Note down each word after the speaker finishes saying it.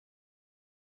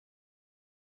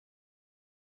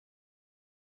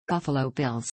Buffalo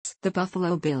Bills. The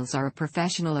Buffalo Bills are a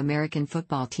professional American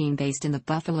football team based in the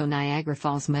Buffalo Niagara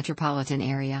Falls metropolitan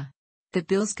area. The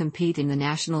Bills compete in the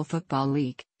National Football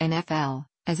League, NFL,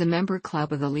 as a member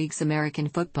club of the league's American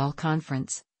Football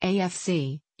Conference,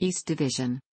 AFC, East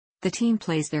Division. The team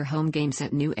plays their home games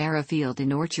at New Era Field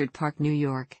in Orchard Park, New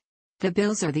York. The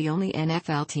Bills are the only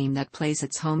NFL team that plays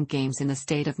its home games in the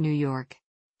state of New York.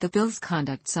 The Bills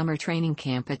conduct summer training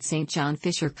camp at St. John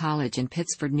Fisher College in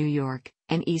Pittsford, New York,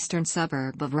 an eastern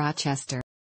suburb of Rochester.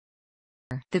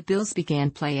 The Bills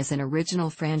began play as an original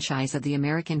franchise of the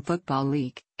American Football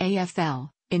League,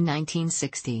 AFL, in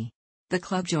 1960. The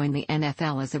club joined the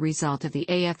NFL as a result of the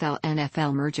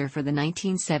AFL-NFL merger for the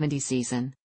 1970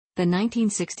 season. The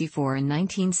 1964 and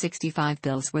 1965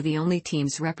 Bills were the only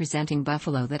teams representing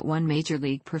Buffalo that won Major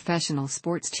League Professional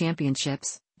Sports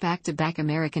Championships, back-to-back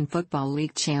American Football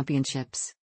League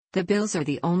championships. The Bills are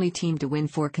the only team to win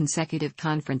 4 consecutive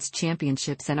conference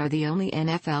championships and are the only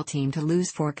NFL team to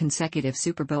lose 4 consecutive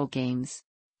Super Bowl games.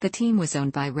 The team was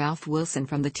owned by Ralph Wilson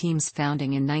from the team's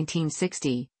founding in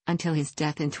 1960, until his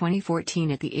death in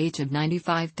 2014 at the age of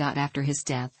 95. After his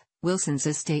death, Wilson's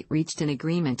estate reached an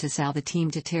agreement to sell the team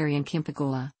to Terry and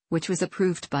Pegula, which was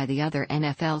approved by the other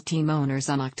NFL team owners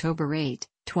on October 8,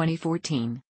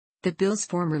 2014. The Bills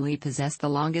formerly possessed the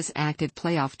longest active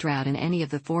playoff drought in any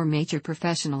of the 4 major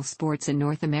professional sports in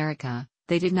North America.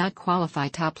 They did not qualify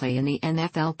to play in the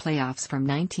NFL playoffs from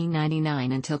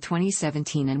 1999 until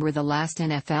 2017 and were the last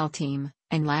NFL team,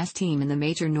 and last team in the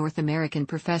major North American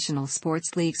professional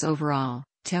sports leagues overall,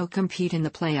 to compete in the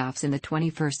playoffs in the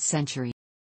 21st century.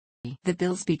 The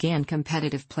Bills began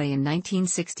competitive play in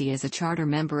 1960 as a charter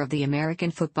member of the American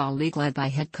Football League led by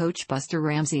head coach Buster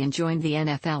Ramsey and joined the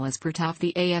NFL as part of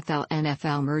the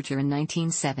AFL-NFL merger in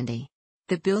 1970.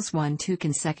 The Bills won 2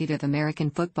 consecutive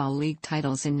American Football League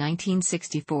titles in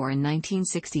 1964 and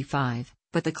 1965,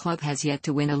 but the club has yet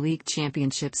to win a league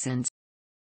championship since.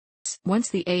 Once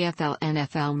the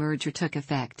AFL-NFL merger took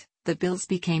effect, the Bills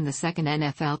became the second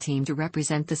NFL team to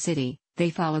represent the city. They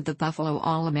followed the Buffalo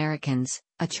All-Americans,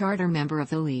 a charter member of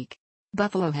the league.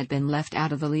 Buffalo had been left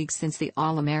out of the league since the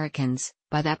All-Americans,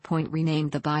 by that point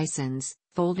renamed the Bisons,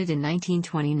 folded in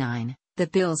 1929. The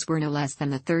Bills were no less than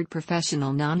the 3rd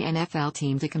professional non-NFL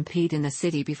team to compete in the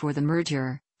city before the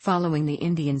merger, following the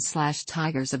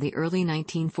Indians/Tigers of the early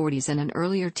 1940s and an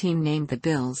earlier team named the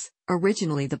Bills,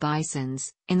 originally the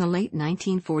Bisons, in the late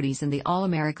 1940s in the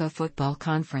All-America Football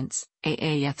Conference,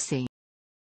 AAFC.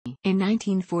 In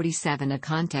 1947 a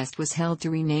contest was held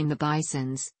to rename the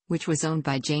Bisons, which was owned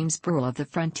by James Burrell of the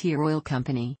Frontier Oil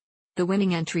Company. The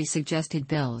winning entry suggested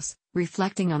Bills,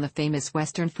 reflecting on the famous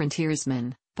Western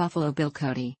frontiersman, Buffalo Bill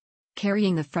Cody.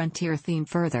 Carrying the Frontier theme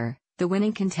further, the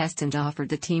winning contestant offered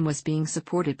the team was being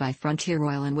supported by Frontier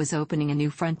Oil and was opening a new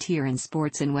frontier in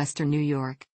sports in western New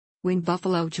York. When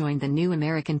Buffalo joined the new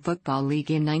American Football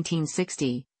League in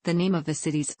 1960, the name of the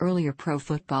city's earlier pro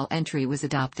football entry was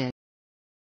adopted.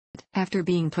 After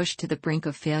being pushed to the brink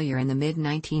of failure in the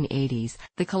mid-1980s,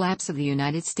 the collapse of the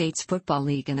United States Football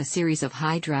League and a series of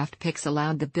high draft picks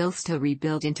allowed the Bills to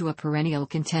rebuild into a perennial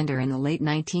contender in the late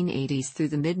 1980s through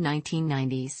the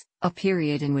mid-1990s, a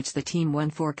period in which the team won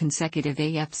 4 consecutive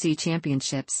AFC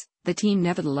championships. The team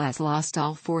nevertheless lost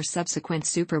all 4 subsequent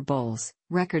Super Bowls,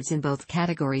 records in both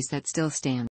categories that still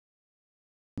stand.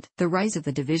 The rise of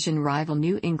the division rival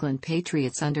New England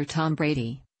Patriots under Tom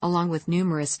Brady, along with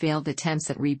numerous failed attempts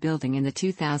at rebuilding in the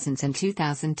 2000s and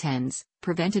 2010s,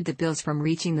 prevented the Bills from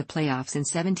reaching the playoffs in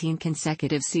 17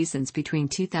 consecutive seasons between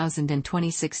 2000 and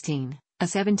 2016, a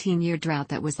 17-year drought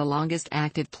that was the longest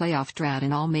active playoff drought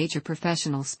in all major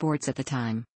professional sports at the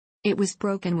time. It was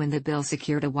broken when the Bills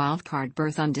secured a wildcard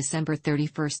berth on December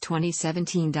 31,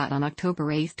 2017. On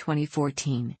October 8,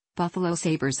 2014, Buffalo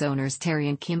Sabres owners Terry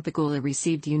and Kim Pegula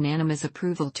received unanimous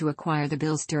approval to acquire the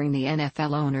Bills during the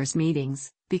NFL owners'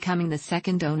 meetings, becoming the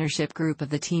second ownership group of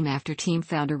the team after team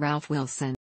founder Ralph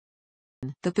Wilson.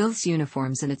 The Bills'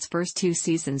 uniforms in its first 2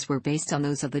 seasons were based on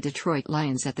those of the Detroit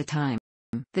Lions at the time.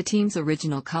 The team's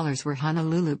original colors were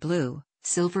Honolulu blue,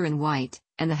 silver and white,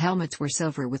 and the helmets were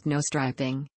silver with no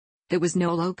striping. There was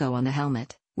no logo on the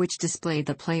helmet, which displayed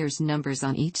the players' numbers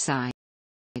on each side.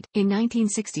 In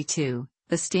 1962,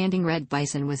 the standing red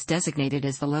bison was designated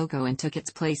as the logo and took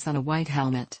its place on a white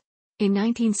helmet. In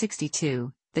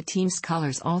 1962, the team's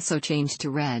colors also changed to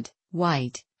red,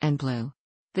 white, and blue.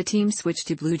 The team switched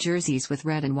to blue jerseys with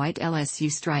red and white LSU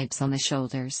stripes on the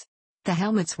shoulders. The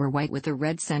helmets were white with a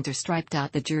red center stripe.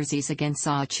 The jerseys again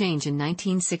saw a change in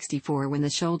 1964 when the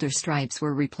shoulder stripes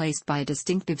were replaced by a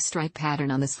distinctive stripe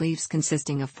pattern on the sleeves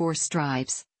consisting of 4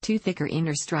 stripes, 2 thicker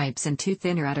inner stripes and 2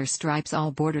 thinner outer stripes,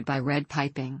 all bordered by red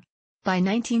piping. By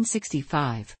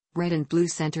 1965, red and blue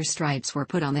center stripes were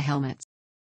put on the helmets.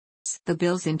 The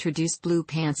Bills introduced blue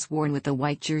pants worn with the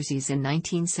white jerseys in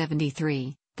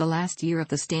 1973, the last year of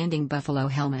the standing buffalo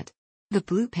helmet. The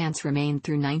blue pants remained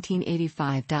through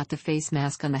 1985. The face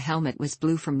mask on the helmet was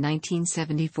blue from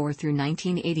 1974 through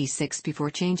 1986 before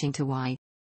changing to white.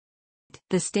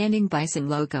 The standing bison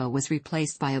logo was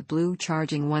replaced by a blue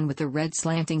charging one with a red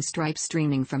slanting stripe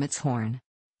streaming from its horn.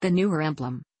 The newer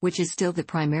emblem, which is still the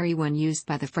primary one used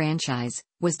by the franchise,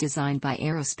 was designed by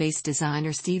aerospace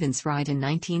designer Steven Wright in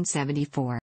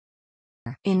 1974.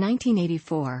 In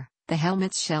 1984, the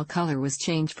helmet's shell color was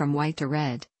changed from white to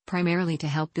red, primarily to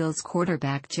help Bills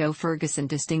quarterback Joe Ferguson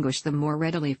distinguish them more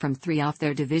readily from three of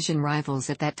their division rivals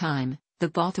at that time, the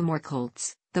Baltimore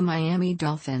Colts, the Miami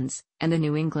Dolphins, and the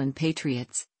New England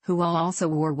Patriots, who all also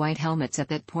wore white helmets at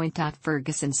that point.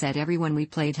 Ferguson said everyone we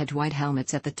played had white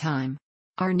helmets at the time.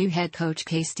 Our new head coach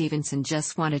Kay Stevenson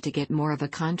just wanted to get more of a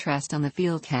contrast on the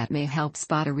field. Hat may help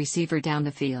spot a receiver down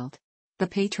the field. The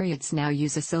Patriots now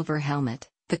use a silver helmet,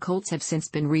 the Colts have since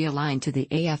been realigned to the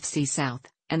AFC South,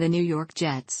 and the New York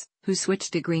Jets, who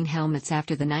switched to green helmets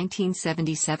after the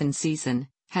 1977 season,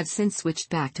 have since switched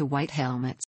back to white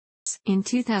helmets. In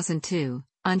 2002,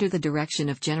 under the direction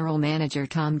of general manager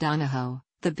Tom Donahoe,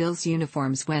 the Bills'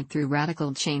 uniforms went through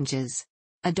radical changes.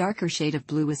 A darker shade of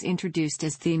blue was introduced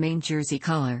as the main jersey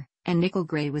color, and nickel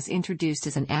gray was introduced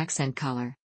as an accent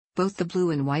color. Both the blue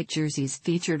and white jerseys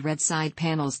featured red side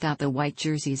panels. The white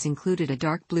jerseys included a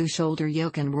dark blue shoulder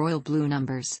yoke and royal blue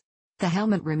numbers. The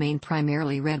helmet remained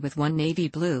primarily red with one navy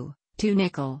blue, two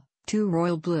nickel, two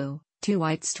royal blue, two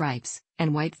white stripes,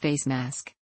 and white face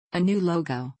mask. A new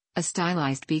logo, a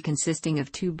stylized B consisting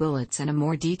of two bullets and a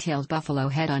more detailed buffalo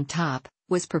head on top,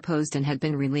 was proposed and had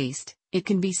been released. It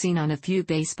can be seen on a few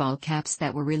baseball caps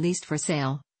that were released for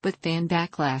sale, but fan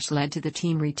backlash led to the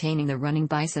team retaining the running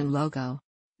bison logo.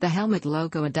 The helmet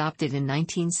logo adopted in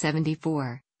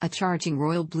 1974, a charging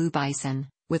royal blue bison,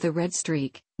 with a red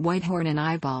streak, white horn and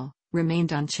eyeball,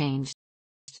 remained unchanged.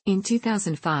 In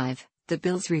 2005, the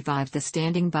Bills revived the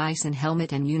standing bison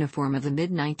helmet and uniform of the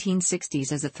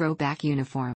mid-1960s as a throwback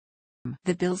uniform.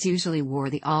 The Bills usually wore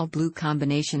the all-blue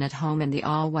combination at home and the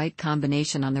all-white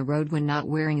combination on the road when not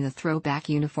wearing the throwback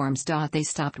uniforms. They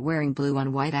stopped wearing blue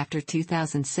on white after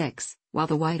 2006, while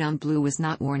the white on blue was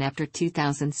not worn after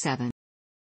 2007.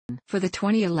 For the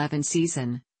 2011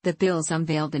 season, the Bills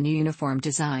unveiled the new uniform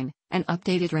design, an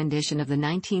updated rendition of the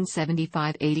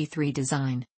 1975-83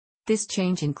 design. This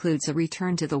change includes a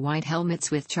return to the white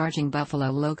helmets with charging buffalo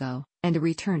logo, and a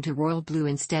return to royal blue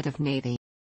instead of navy.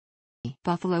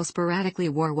 Buffalo sporadically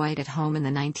wore white at home in the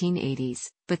 1980s,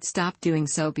 but stopped doing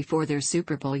so before their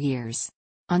Super Bowl years.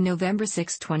 On November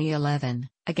 6, 2011,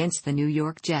 against the New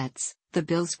York Jets, the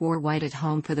Bills wore white at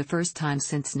home for the first time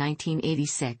since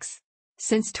 1986.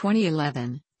 Since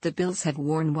 2011, the Bills have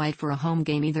worn white for a home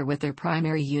game either with their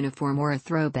primary uniform or a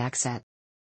throwback set.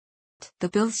 The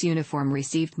Bills' uniform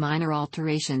received minor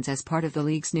alterations as part of the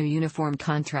league's new uniform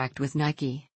contract with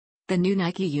Nike. The new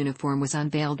Nike uniform was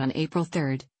unveiled on April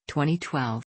 3,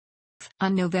 2012.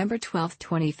 On November 12,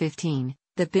 2015,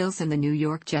 the Bills and the New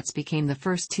York Jets became the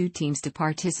first two teams to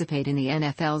participate in the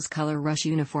NFL's Color Rush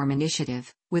uniform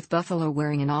initiative, with Buffalo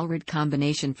wearing an all-red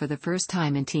combination for the first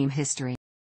time in team history.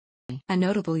 A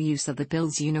notable use of the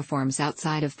Bills' uniforms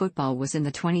outside of football was in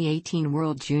the 2018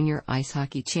 World Junior Ice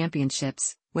Hockey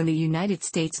Championships, when the United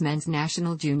States men's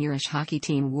national junior ice hockey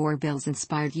team wore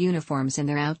Bills-inspired uniforms in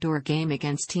their outdoor game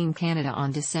against Team Canada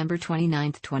on December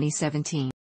 29,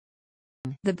 2017.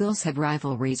 The Bills have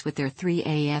rivalries with their three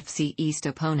AFC East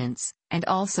opponents, and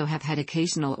also have had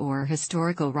occasional or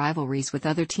historical rivalries with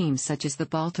other teams such as the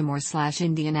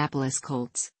Baltimore/Indianapolis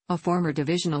Colts, a former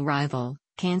divisional rival,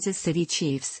 Kansas City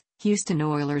Chiefs, Houston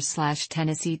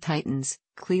Oilers/Tennessee Titans,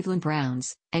 Cleveland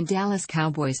Browns, and Dallas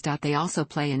Cowboys. They also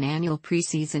play an annual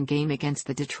preseason game against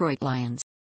the Detroit Lions.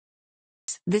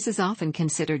 This is often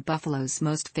considered Buffalo's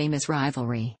most famous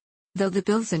rivalry. Though the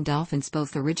Bills and Dolphins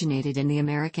both originated in the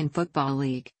American Football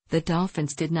League, the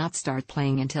Dolphins did not start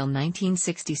playing until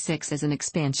 1966 as an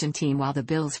expansion team while the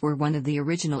Bills were one of the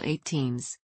original 8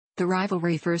 teams. The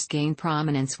rivalry first gained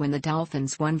prominence when the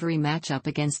Dolphins won every matchup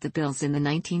against the Bills in the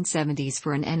 1970s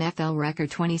for an NFL record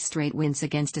 20 straight wins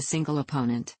against a single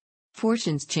opponent.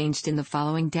 Fortunes changed in the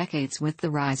following decades with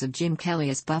the rise of Jim Kelly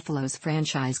as Buffalo's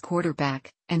franchise quarterback,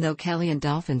 and though Kelly and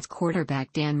Dolphins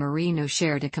quarterback Dan Marino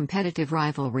shared a competitive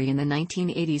rivalry in the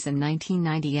 1980s and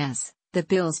 1990s, the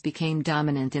Bills became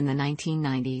dominant in the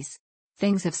 1990s.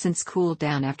 Things have since cooled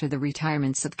down after the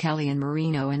retirements of Kelly and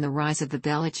Marino and the rise of the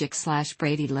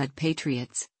Belichick/Brady-led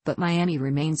Patriots, but Miami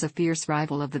remains a fierce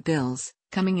rival of the Bills,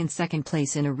 coming in second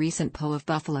place in a recent poll of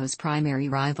Buffalo's primary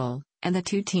rival, and the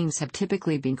two teams have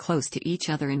typically been close to each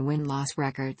other in win-loss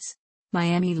records.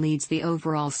 Miami leads the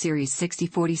overall series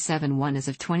 60-47-1 as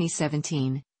of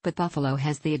 2017, but Buffalo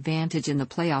has the advantage in the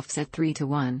playoffs at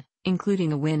 3-1,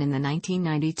 including a win in the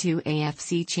 1992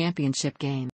 AFC Championship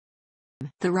game.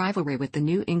 The rivalry with the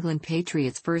New England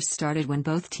Patriots first started when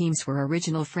both teams were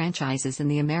original franchises in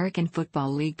the American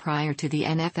Football League prior to the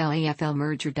NFL-AFL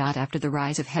merger. After the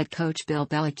rise of head coach Bill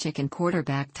Belichick and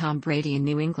quarterback Tom Brady in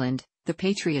New England, the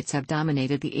Patriots have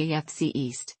dominated the AFC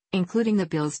East, including the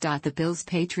Bills. The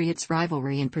Bills-Patriots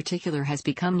rivalry in particular has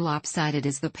become lopsided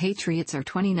as the Patriots are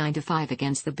 29-5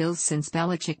 against the Bills since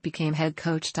Belichick became head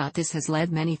coach. This has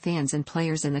led many fans and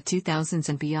players in the 2000s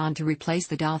and beyond to replace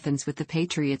the Dolphins with the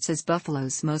Patriots as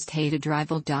Buffalo's most hated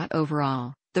rival.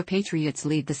 Overall, the Patriots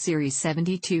lead the series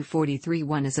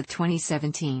 72-43-1 as of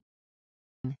 2017.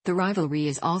 The rivalry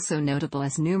is also notable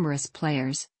as numerous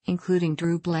players, including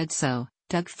Drew Bledsoe,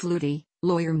 Doug Flutie,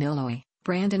 Lawyer Milloy,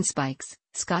 Brandon Spikes,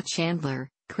 Scott Chandler,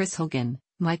 Chris Hogan,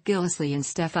 Mike Gillislee and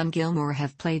Stephon Gilmore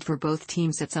have played for both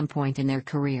teams at some point in their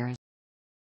careers.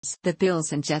 The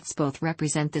Bills and Jets both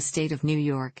represent the state of New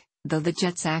York, though the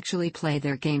Jets actually play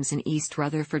their games in East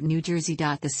Rutherford, New Jersey.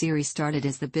 The series started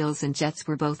as the Bills and Jets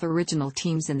were both original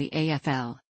teams in the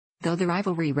AFL. Though the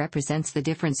rivalry represents the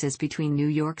differences between New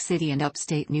York City and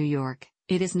upstate New York,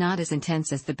 it is not as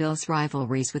intense as the Bills'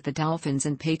 rivalries with the Dolphins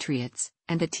and Patriots,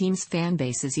 and the teams' fan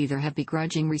bases either have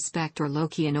begrudging respect or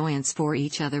low-key annoyance for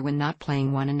each other when not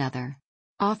playing one another.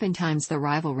 Oftentimes the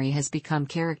rivalry has become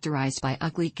characterized by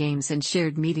ugly games and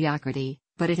shared mediocrity,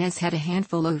 but it has had a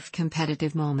handful of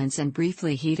competitive moments and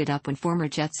briefly heated up when former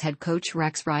Jets head coach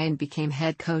Rex Ryan became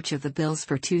head coach of the Bills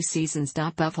for 2 seasons.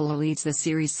 Buffalo leads the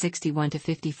series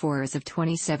 61-54 as of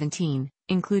 2017,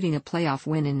 including a playoff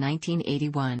win in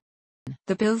 1981.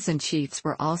 The Bills and Chiefs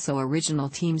were also original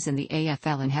teams in the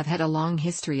AFL and have had a long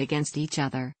history against each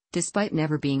other, despite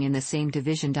never being in the same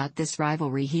division. This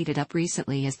rivalry heated up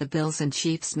recently as the Bills and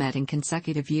Chiefs met in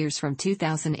consecutive years from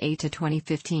 2008 to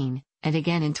 2015, and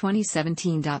again in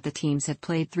 2017. The teams have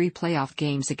played 3 playoff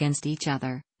games against each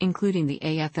other, including the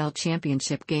AFL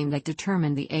Championship game that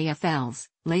determined the AFL's,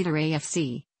 later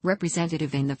AFC,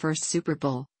 representative in the first Super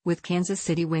Bowl, with Kansas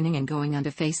City winning and going on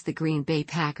to face the Green Bay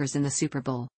Packers in the Super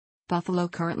Bowl. Buffalo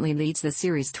currently leads the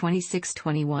series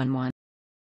 26-21-1.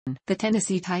 The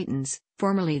Tennessee Titans,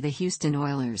 formerly the Houston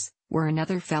Oilers, were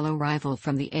another fellow rival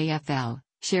from the AFL,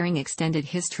 sharing extended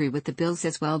history with the Bills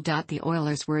as well. The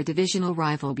Oilers were a divisional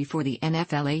rival before the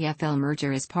NFL-AFL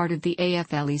merger as part of the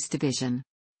AFL East Division.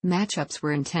 Matchups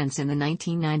were intense in the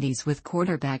 1990s with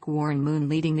quarterback Warren Moon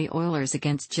leading the Oilers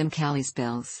against Jim Kelly's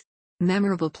Bills.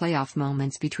 Memorable playoff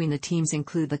moments between the teams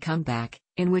include the comeback,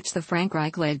 in which the Frank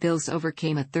Reich-led Bills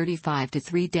overcame a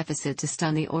 35-3 deficit to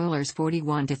stun the Oilers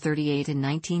 41-38 in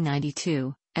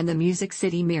 1992, and the Music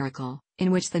City Miracle,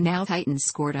 in which the now Titans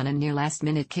scored on a near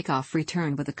last-minute kickoff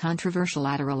return with a controversial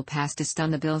lateral pass to stun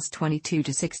the Bills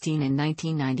 22-16 in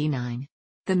 1999.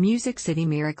 The Music City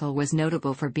Miracle was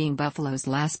notable for being Buffalo's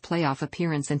last playoff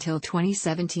appearance until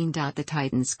 2017. The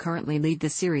Titans currently lead the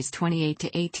series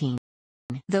 28-18.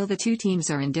 Though the two teams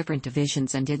are in different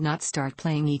divisions and did not start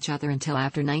playing each other until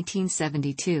after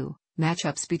 1972,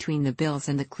 matchups between the Bills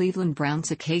and the Cleveland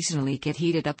Browns occasionally get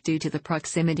heated up due to the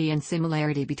proximity and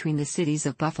similarity between the cities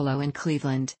of Buffalo and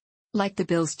Cleveland. Like the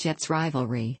Bills-Jets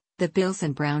rivalry, the Bills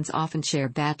and Browns often share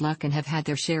bad luck and have had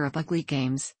their share of ugly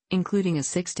games, including a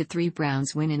 6-3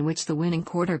 Browns win in which the winning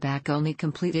quarterback only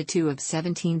completed 2 of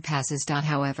 17 passes.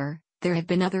 However, there have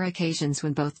been other occasions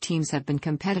when both teams have been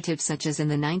competitive, such as in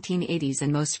the 1980s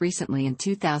and most recently in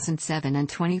 2007 and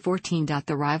 2014.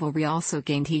 The rivalry also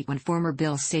gained heat when former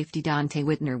Bills safety Dante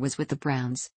Whitner was with the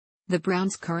Browns. The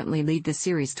Browns currently lead the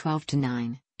series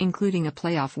 12-9, including a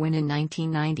playoff win in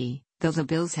 1990, though the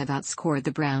Bills have outscored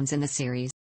the Browns in the series.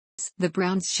 The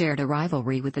Browns shared a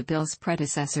rivalry with the Bills'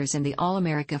 predecessors in the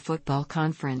All-America Football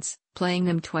Conference, playing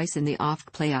them twice in the OFC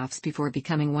playoffs before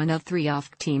becoming one of 3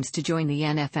 OFC teams to join the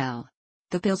NFL.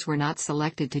 The Bills were not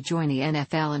selected to join the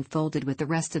NFL and folded with the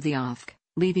rest of the OFC,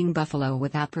 leaving Buffalo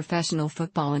without professional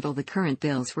football until the current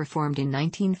Bills were formed in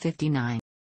 1959.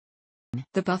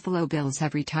 The Buffalo Bills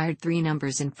have retired 3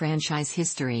 numbers in franchise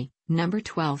history, number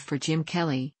 12 for Jim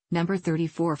Kelly, number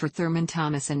 34 for Thurman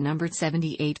Thomas and number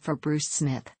 78 for Bruce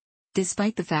Smith.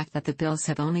 Despite the fact that the Bills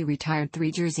have only retired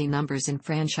 3 jersey numbers in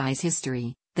franchise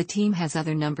history, the team has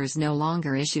other numbers no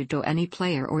longer issued to any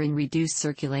player or in reduced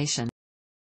circulation.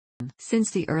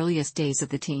 Since the earliest days of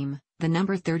the team, the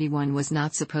number 31 was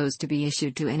not supposed to be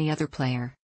issued to any other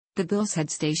player. The Bills had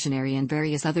stationery and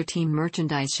various other team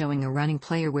merchandise showing a running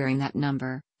player wearing that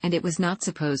number, and it was not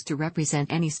supposed to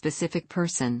represent any specific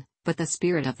person, but the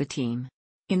spirit of the team.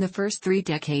 In the first 3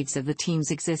 decades of the team's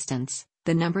existence,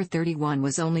 the number 31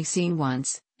 was only seen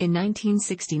once, in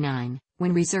 1969,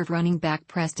 when reserve running back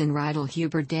Preston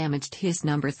Riedel-Huber damaged his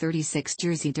number 36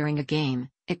 jersey during a game.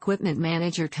 Equipment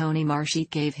manager Tony Marchite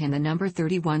gave him the number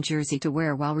 31 jersey to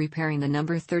wear while repairing the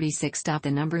number 36. The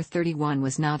number 31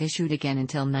 was not issued again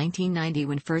until 1990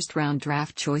 when first-round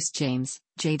draft choice James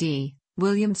J.D.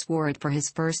 Williams wore it for his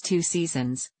first 2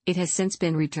 seasons. It has since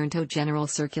been returned to general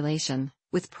circulation,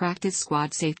 with practice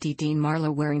squad safety Dean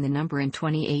Marlowe wearing the number in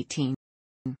 2018.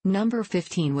 Number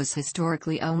 15 was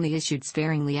historically only issued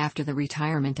sparingly after the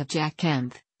retirement of Jack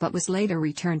Kemp, but was later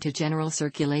returned to general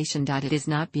circulation. It is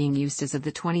not being used as of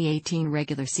the 2018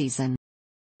 regular season.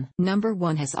 Number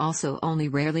 1 has also only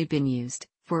rarely been used,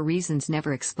 for reasons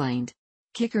never explained.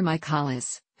 Kicker Mike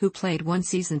Hollis, who played 1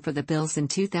 season for the Bills in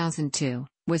 2002,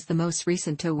 was the most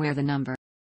recent to wear the number.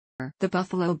 The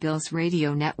Buffalo Bills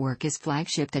radio network is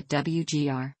flagshipped at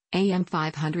WGR, AM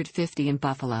 550 in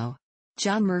Buffalo.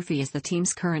 John Murphy is the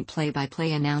team's current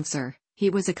play-by-play announcer.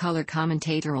 He was a color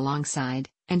commentator alongside,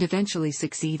 and eventually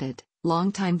succeeded,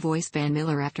 longtime voice Van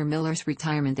Miller after Miller's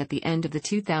retirement at the end of the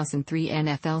 2003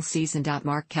 NFL season.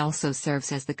 Mark Kelso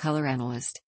serves as the color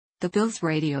analyst. The Bills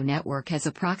radio network has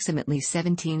approximately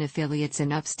 17 affiliates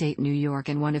in upstate New York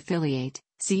and 1 affiliate,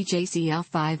 CJCL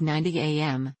 590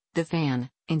 AM, The Fan,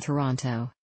 in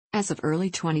Toronto. As of early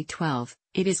 2012,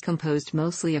 it is composed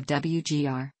mostly of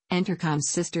WGR, Entercom's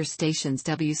sister stations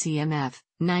WCMF,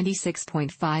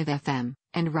 96.5 FM,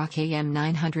 and Rock AM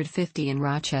 950 in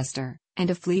Rochester, and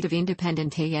a fleet of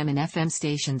independent AM and FM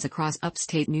stations across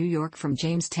upstate New York from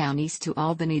Jamestown east to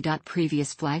Albany.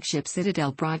 Previous flagship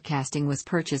Citadel Broadcasting was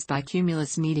purchased by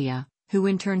Cumulus Media, who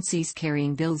in turn ceased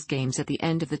carrying Bills games at the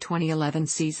end of the 2011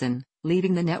 season,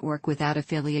 leaving the network without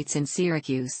affiliates in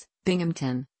Syracuse,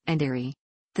 Binghamton, and Erie.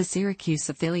 The Syracuse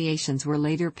affiliations were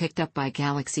later picked up by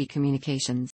Galaxy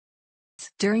Communications.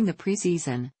 During the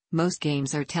preseason, most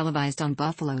games are televised on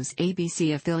Buffalo's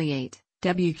ABC affiliate,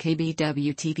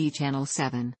 WKBW-TV Channel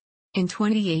 7. In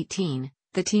 2018,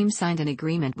 the team signed an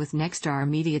agreement with Nexstar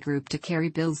Media Group to carry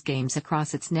Bills games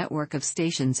across its network of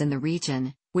stations in the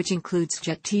region, which includes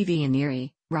Jet TV in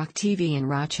Erie, Rock TV in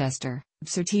Rochester,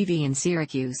 Absur TV in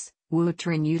Syracuse,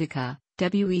 Wooter in Utica,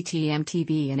 WETM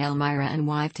TV in Elmira and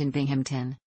Wived in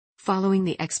Binghamton. Following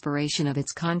the expiration of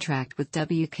its contract with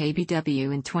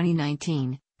WKBW in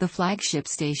 2019, the flagship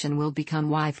station will become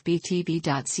WiveB-TV.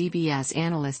 CBS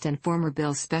analyst and former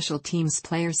Bills special teams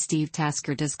player Steve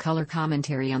Tasker does color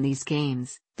commentary on these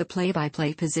games. The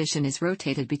play-by-play position is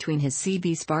rotated between his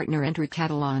CBS partner Andrew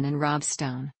Catalan and Rob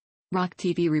Stone. Rock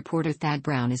TV reporter Thad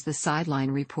Brown is the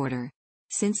sideline reporter.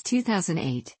 Since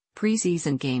 2008,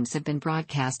 preseason games have been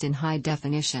broadcast in high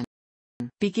definition.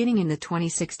 Beginning in the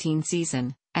 2016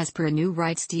 season, as per a new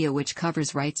rights deal which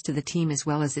covers rights to the team as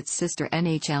well as its sister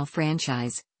NHL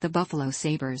franchise, the Buffalo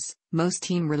Sabres, most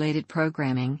team-related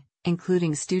programming,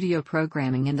 including studio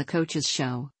programming and the Coach's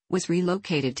Show, was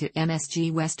relocated to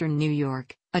MSG Western New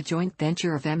York, a joint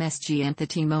venture of MSG and the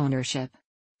team ownership.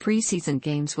 Preseason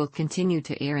games will continue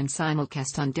to air in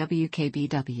simulcast on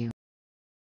WKBW.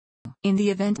 In the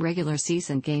event regular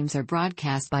season games are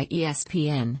broadcast by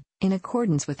ESPN, in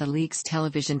accordance with the league's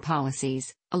television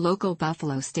policies, a local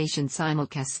Buffalo station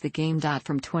simulcasts the game.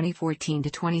 From 2014 to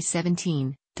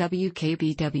 2017,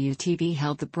 WKBW-TV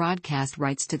held the broadcast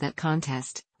rights to that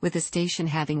contest, with the station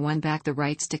having won back the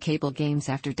rights to cable games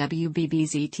after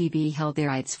WBBZ-TV held their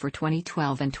rights for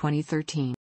 2012 and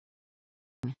 2013.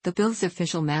 The Bills'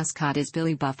 official mascot is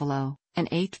Billy Buffalo, an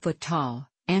 8-foot-tall,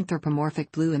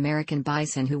 anthropomorphic blue American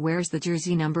bison who wears the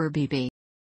jersey number BB.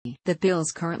 The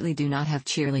Bills currently do not have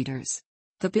cheerleaders.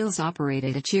 The Bills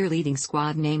operated a cheerleading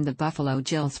squad named the Buffalo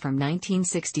Jills from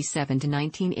 1967 to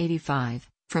 1985.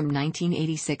 From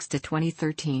 1986 to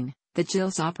 2013, the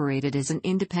Jills operated as an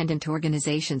independent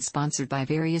organization sponsored by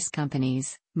various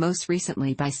companies, most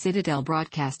recently by Citadel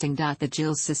Broadcasting. The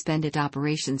Jills suspended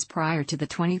operations prior to the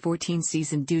 2014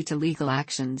 season due to legal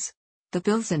actions. The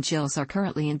Bills and Jills are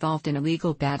currently involved in a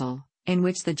legal battle, in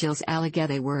which the Jills allege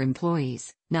they were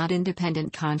employees, not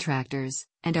independent contractors,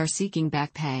 and are seeking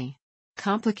back pay.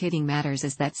 Complicating matters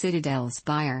is that Citadel's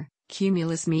buyer,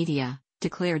 Cumulus Media,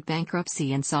 declared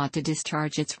bankruptcy and sought to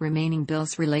discharge its remaining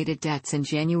Bills-related debts in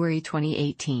January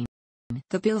 2018.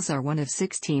 The Bills are one of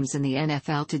 6 teams in the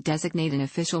NFL to designate an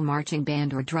official marching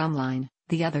band or drumline,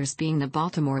 the others being the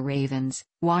Baltimore Ravens,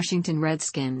 Washington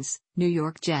Redskins, New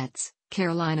York Jets,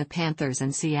 Carolina Panthers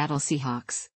and Seattle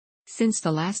Seahawks. Since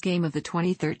the last game of the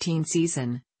 2013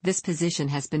 season, this position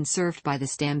has been served by the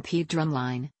Stampede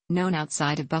drumline, known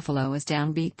outside of Buffalo as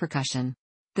downbeat percussion.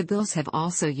 The Bills have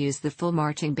also used the full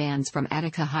marching bands from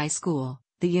Attica High School,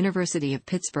 the University of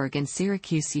Pittsburgh and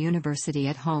Syracuse University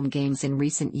at home games in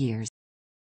recent years.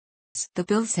 The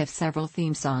Bills have several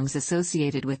theme songs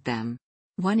associated with them.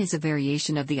 One is a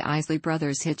variation of the Isley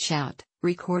Brothers' hit Shout,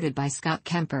 recorded by Scott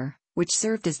Kemper, which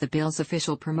served as the Bills'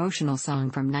 official promotional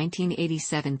song from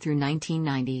 1987 through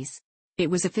 1990s. It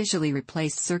was officially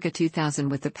replaced circa 2000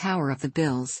 with The Power of the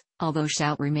Bills, although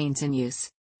Shout remains in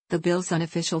use. The Bills'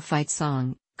 unofficial fight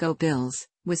song, Go Bills,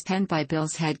 was penned by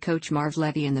Bills head coach Marv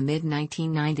Levy in the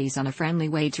mid-1990s on a friendly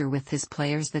wager with his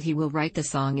players that he will write the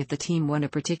song if the team won a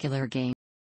particular game.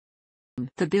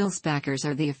 The Bills backers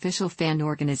are the official fan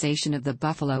organization of the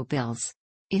Buffalo Bills.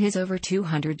 It has over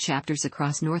 200 chapters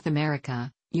across North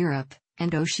America, Europe,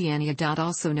 and Oceania.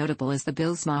 Also notable is the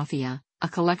Bills Mafia, a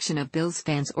collection of Bills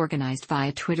fans organized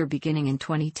via Twitter beginning in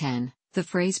 2010. The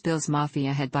phrase Bills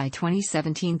Mafia had by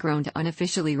 2017 grown to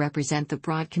unofficially represent the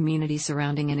broad community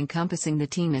surrounding and encompassing the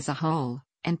team as a whole,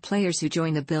 and players who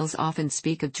join the Bills often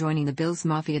speak of joining the Bills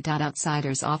Mafia.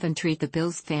 Outsiders often treat the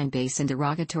Bills fan base in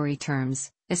derogatory terms,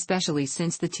 especially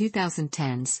since the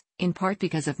 2010s, in part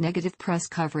because of negative press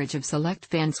coverage of select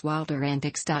fans' wilder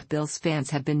antics. Bills fans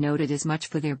have been noted as much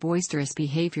for their boisterous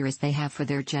behavior as they have for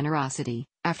their generosity.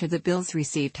 After the Bills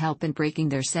received help in breaking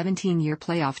their 17-year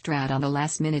playoff drought on the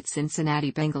last-minute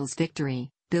Cincinnati Bengals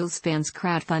victory, Bills fans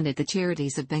crowdfunded the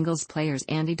charities of Bengals players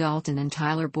Andy Dalton and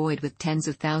Tyler Boyd with tens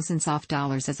of thousands of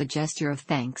dollars as a gesture of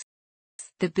thanks.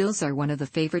 The Bills are one of the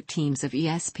favorite teams of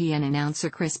ESPN announcer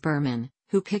Chris Berman,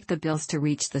 who picked the Bills to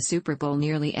reach the Super Bowl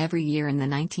nearly every year in the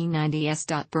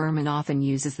 1990s. Berman often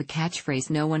uses the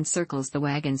catchphrase "No one circles the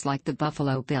wagons like the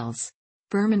Buffalo Bills."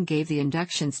 Berman gave the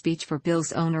induction speech for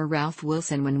Bills owner Ralph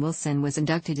Wilson when Wilson was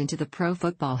inducted into the Pro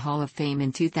Football Hall of Fame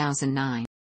in 2009.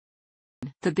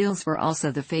 The Bills were also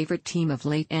the favorite team of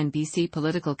late NBC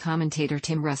political commentator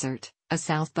Tim Russert, a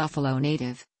South Buffalo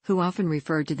native, who often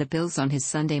referred to the Bills on his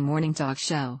Sunday morning talk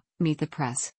show, Meet the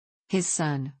Press. His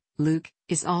son, Luke,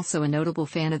 is also a notable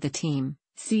fan of the team.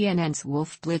 CNN's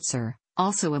Wolf Blitzer,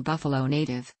 also a Buffalo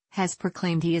native, has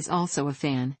proclaimed he is also a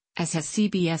fan, as has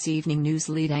CBS Evening News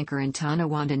lead anchor and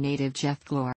Tonawanda native Jeff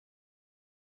Glor.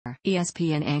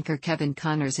 ESPN anchor Kevin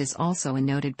Connors is also a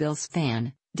noted Bills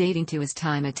fan, dating to his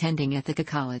time attending Ithaca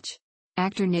College.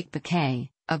 Actor Nick Bakay,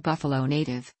 a Buffalo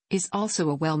native, is also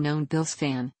a well-known Bills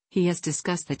fan. He has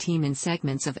discussed the team in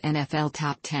segments of NFL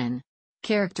Top 10.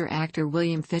 Character actor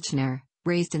William Fichtner,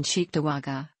 raised in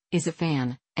Cheektowaga, is a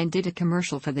fan, and did a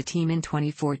commercial for the team in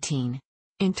 2014.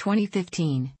 In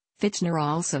 2015, Fichtner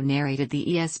also narrated the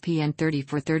ESPN 30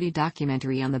 for 30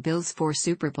 documentary on the Bills' 4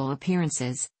 Super Bowl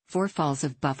appearances, 4 Falls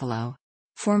of Buffalo.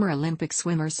 Former Olympic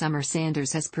swimmer Summer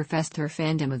Sanders has professed her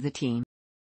fandom of the team.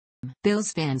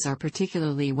 Bills fans are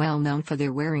particularly well known for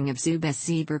their wearing of Zubaz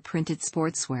zebra-printed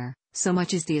sportswear, so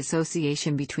much is the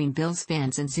association between Bills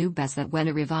fans and Zubaz that when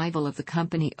a revival of the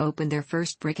company opened their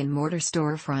first brick-and-mortar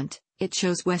storefront, it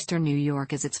chose Western New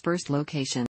York as its first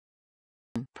location.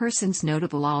 Persons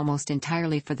notable almost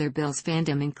entirely for their Bills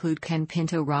fandom include Ken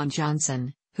Pinto Ron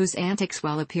Johnson, whose antics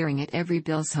while appearing at every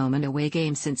Bills home and away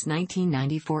game since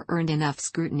 1994 earned enough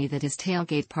scrutiny that his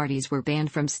tailgate parties were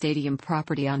banned from stadium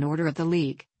property on order of the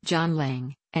league. John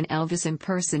Lang, an Elvis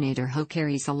impersonator who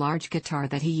carries a large guitar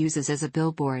that he uses as a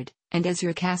billboard, and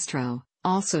Ezra Castro,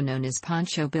 also known as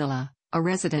Pancho Villa, a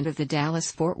resident of the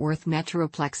Dallas-Fort Worth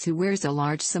Metroplex who wears a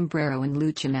large sombrero and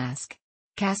lucha mask.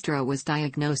 Castro was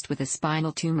diagnosed with a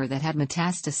spinal tumor that had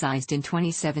metastasized in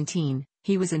 2017.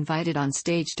 He was invited on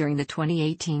stage during the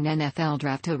 2018 NFL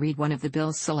Draft to read one of the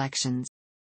Bills' selections.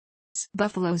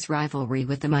 Buffalo's rivalry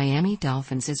with the Miami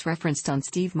Dolphins is referenced on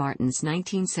Steve Martin's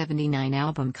 1979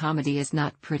 album Comedy Is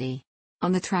Not Pretty.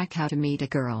 On the track How to Meet a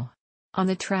Girl. On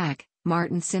the track,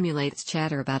 Martin simulates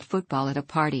chatter about football at a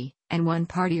party, and one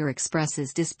partier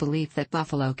expresses disbelief that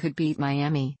Buffalo could beat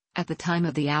Miami. At the time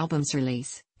of the album's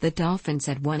release, the Dolphins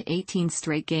had won 18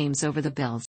 straight games over the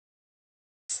Bills.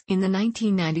 In the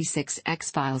 1996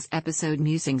 X-Files episode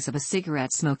Musings of a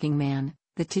Cigarette-Smoking Man,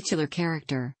 the titular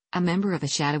character, a member of a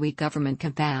shadowy government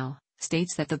cabal,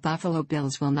 states that the Buffalo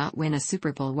Bills will not win a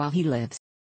Super Bowl while he lives.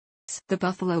 The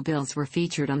Buffalo Bills were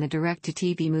featured on the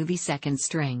direct-to-TV movie Second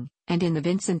String, and in the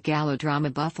Vincent Gallo drama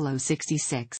Buffalo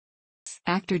 66.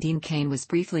 Actor Dean Cain was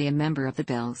briefly a member of the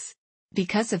Bills.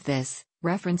 Because of this,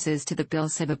 references to the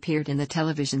Bills have appeared in the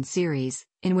television series,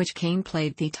 in which Cain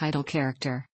played the title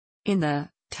character. In the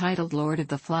titled Lord of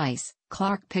the Flies,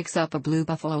 Clark picks up a blue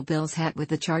Buffalo Bills hat with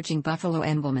the charging buffalo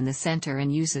emblem in the center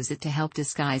and uses it to help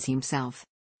disguise himself.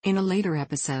 In a later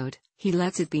episode, he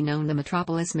lets it be known the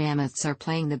Metropolis Mammoths are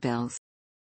playing the Bills.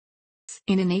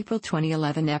 In an April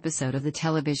 2011 episode of the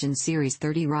television series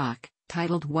 30 Rock,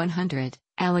 titled 100,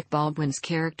 Alec Baldwin's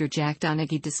character Jack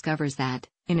Donaghy discovers that,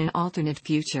 In an alternate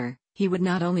future, he would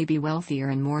not only be wealthier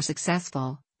and more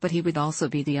successful, but he would also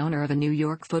be the owner of a New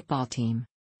York football team.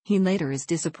 He later is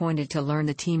disappointed to learn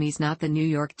the team is not the New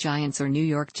York Giants or New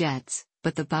York Jets,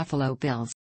 but the Buffalo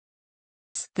Bills.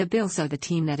 The Bills are the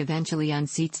team that eventually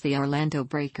unseats the Orlando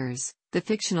Breakers, the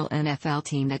fictional NFL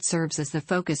team that serves as the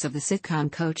focus of the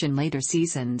sitcom Coach in later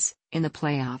seasons, in the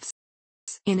playoffs.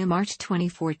 In a March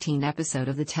 2014 episode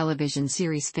of the television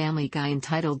series Family Guy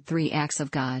entitled 3 Acts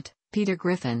of God, Peter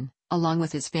Griffin, along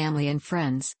with his family and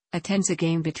friends, attends a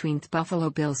game between the Buffalo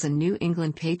Bills and New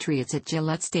England Patriots at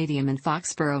Gillette Stadium in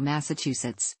Foxborough,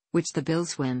 Massachusetts, which the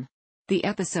Bills win. The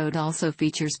episode also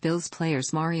features Bills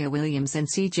players Mario Williams and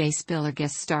C.J. Spiller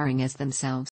guest starring as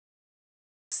themselves.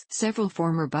 Several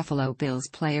former Buffalo Bills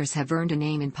players have earned a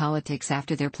name in politics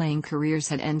after their playing careers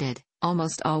had ended,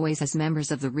 almost always as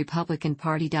members of the Republican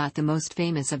Party. The most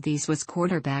famous of these was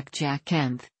quarterback Jack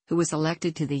Kemp, who was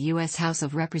elected to the U.S. House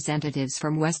of Representatives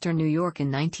from Western New York in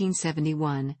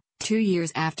 1971, 2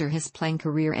 years after his playing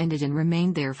career ended, and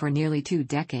remained there for nearly 2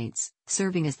 decades,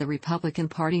 serving as the Republican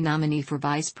Party nominee for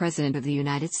Vice President of the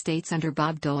United States under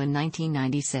Bob Dole in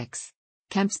 1996.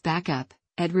 Kemp's backup,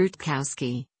 Ed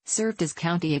Rutkowski, served as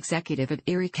county executive at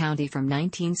Erie County from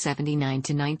 1979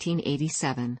 to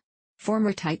 1987.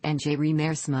 Former tight end Jerry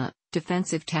Mearsma,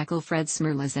 defensive tackle Fred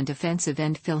Smerlas and defensive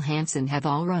end Phil Hansen have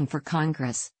all run for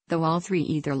Congress, though all three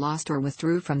either lost or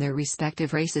withdrew from their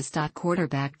respective races.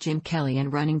 Quarterback Jim Kelly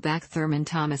and running back Thurman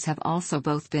Thomas have also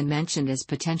both been mentioned as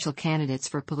potential candidates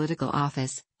for political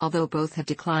office, although both have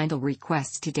declined all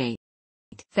requests to date.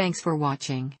 Thanks for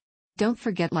watching. Don't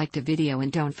forget to like the video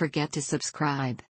and don't forget to subscribe.